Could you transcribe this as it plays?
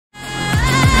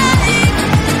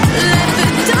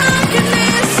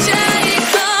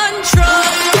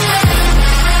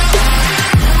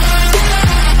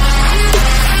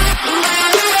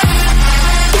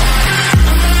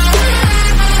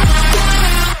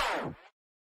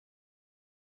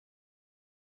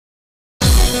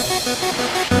Hey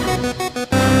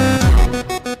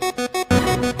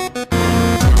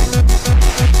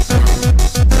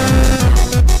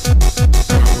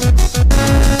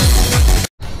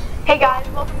guys,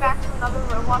 welcome back to another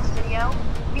Roblox video.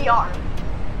 VR.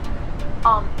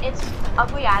 It's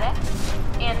Ugly Attick,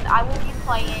 and I will be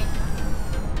playing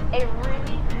a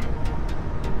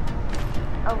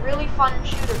really fun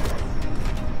shooter game.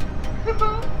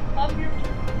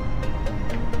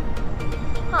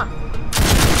 Huh.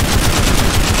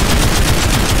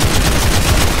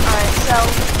 Alright, so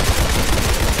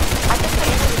I think the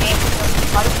name of the game is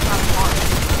just Life on Mars.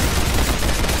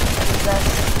 What is this?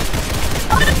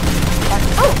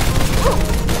 Oh!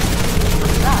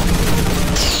 What's that?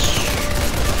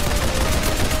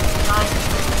 Nice.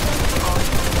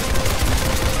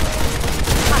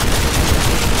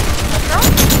 Nope.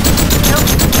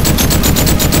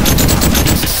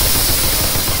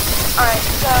 Alright,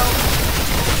 so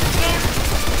this game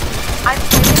I've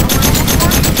played it a little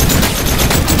before.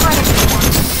 Incredibly before.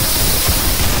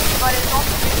 But it's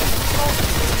also really difficult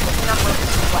with the number of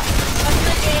sweats. What's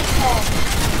the game called?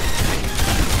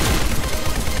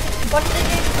 What's the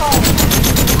game called?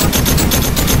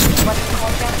 What's it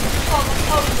called again? It's called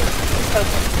Poser.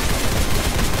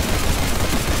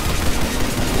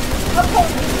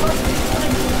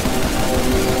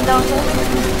 No, it's only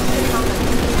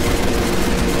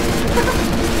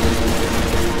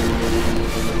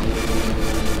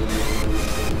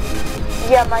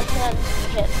yeah, my hand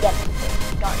can't get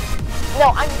anything done. No,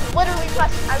 I'm literally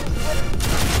pressing. I was literally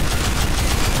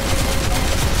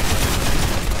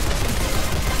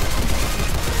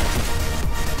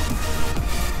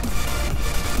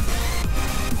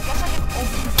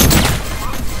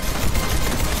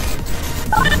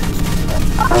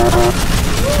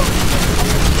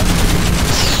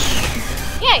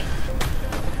yay!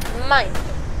 Mine.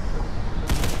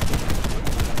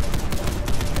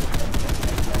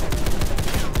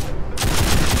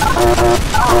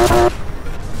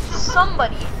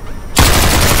 Somebody.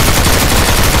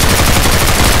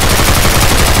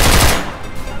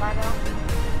 Am I now?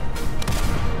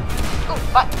 Oh,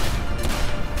 button.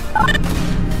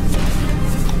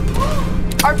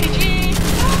 RPG!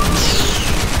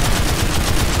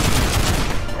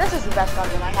 This is the best gun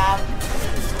that I have.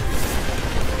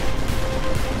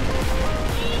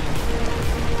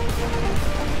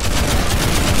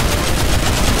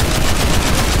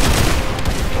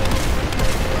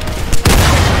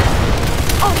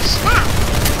 Oh snap!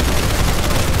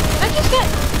 Did I just get?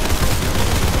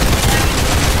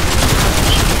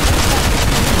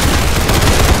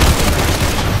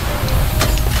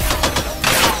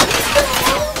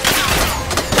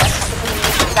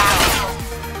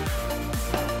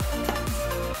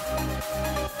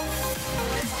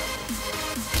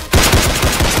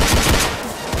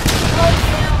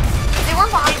 They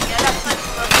weren't behind me. I got sniped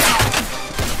from over there.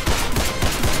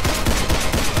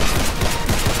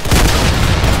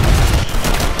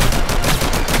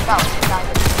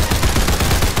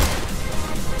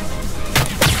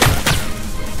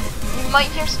 You might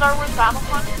hear Star Wars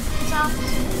Battlefront sounds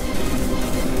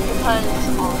because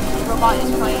the robot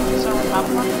is playing Star Wars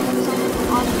Battlefront for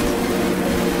some odd reason.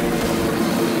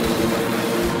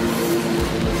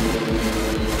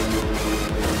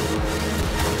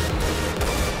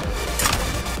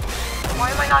 Why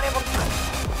am I not able to?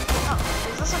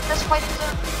 Oh, is this a fist fight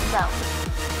zone? No.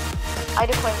 I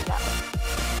declare no.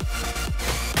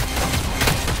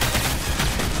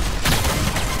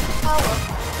 Oh.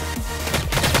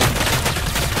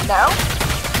 No?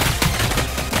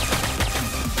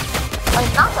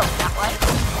 I'm not going that way.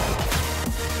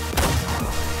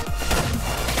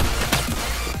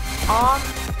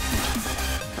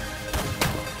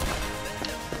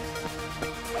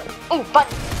 Oh,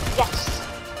 button. Yes.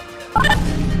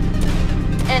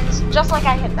 And just like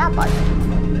I hit that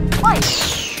button. Light.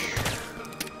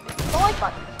 The light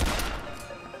button.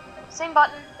 Same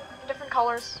button, different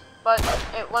colors, but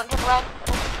it won't hit red,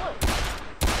 it'll hit blue.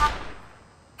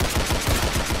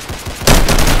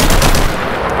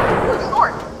 Ooh,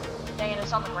 sword! Dang it,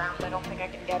 it's on the ground. I don't think I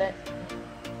can get it.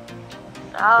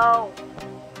 No.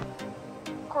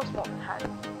 Of course, Bolton had me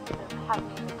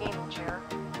in the gaming chair.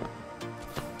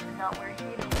 Not where he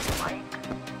needed the mic.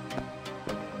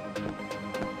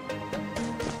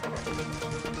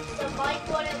 The mic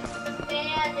wouldn't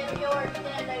stand if you were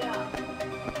standing up.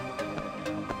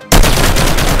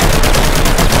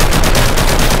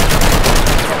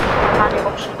 I'm not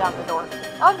able to shoot down the door.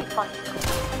 That would be fun.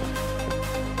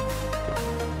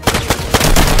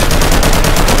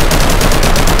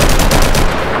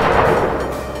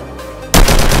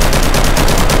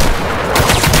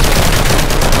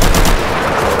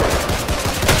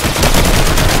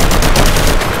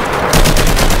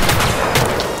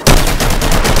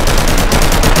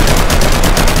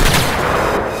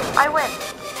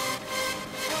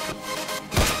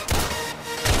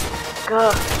 Good.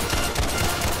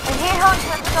 And he how he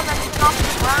can pick up everything off the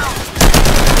ground.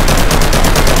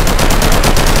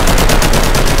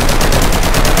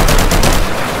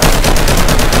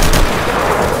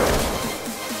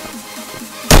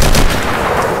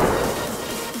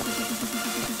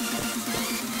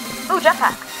 Ooh,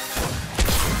 jetpack.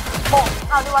 Well,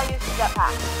 how do I use the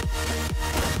jetpack?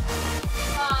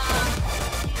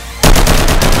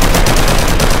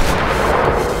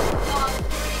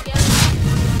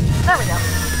 There we go.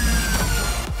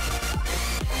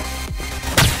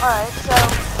 Alright, so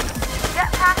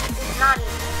jetpack is not easy.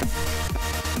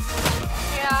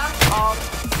 Yeah.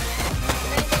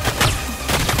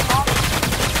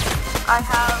 I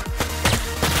have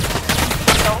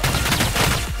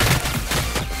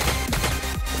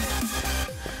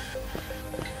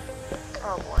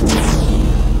oh boy.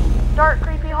 Dark,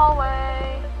 creepy hallway.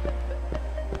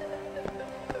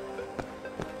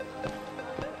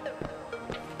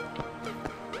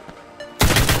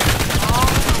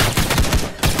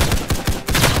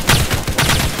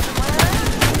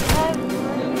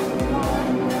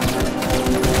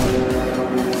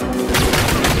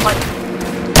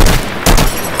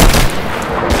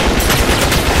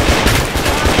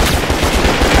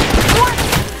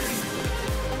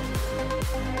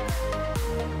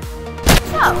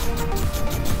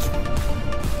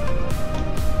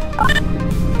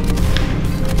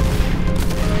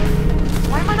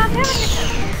 Why am I not having it?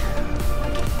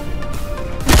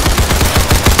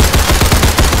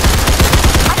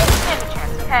 I didn't stand a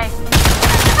chance, okay?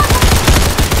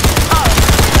 Oh,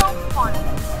 so fun.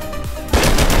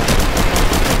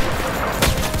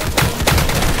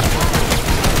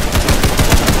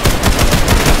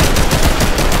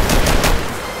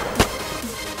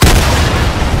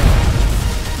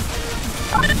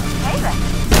 Hey then.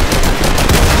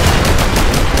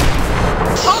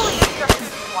 Holy, you just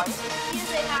shoot twice.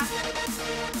 Use it after.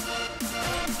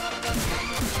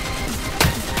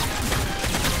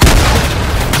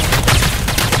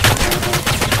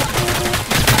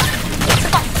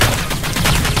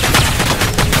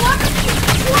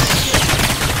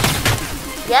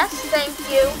 Yes, thank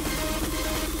you.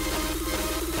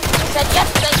 I said yes,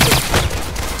 thank you.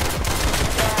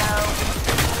 No.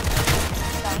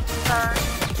 Thanks, sir.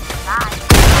 Bye.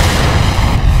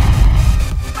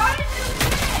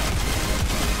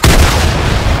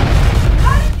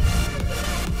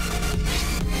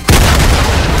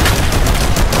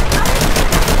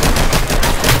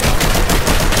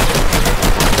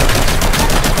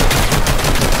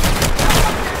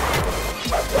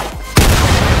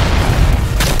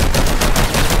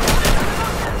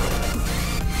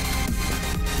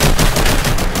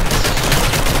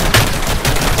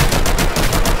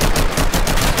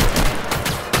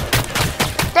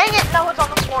 Dang it! No, it's on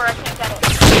the floor. I can't get it. I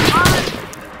can't.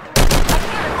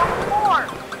 It's on the floor.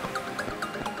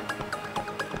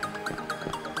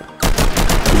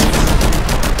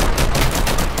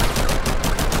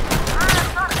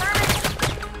 It's not hurting.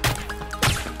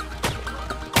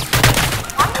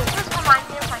 Why does this remind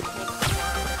me of my kids?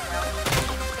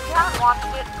 If you haven't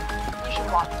watched it, you should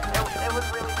watch it. It was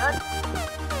really good,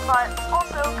 but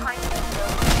also kind of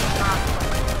not.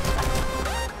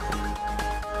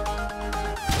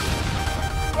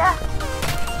 Yeah,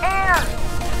 and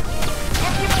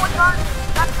if people would run,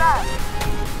 that's bad.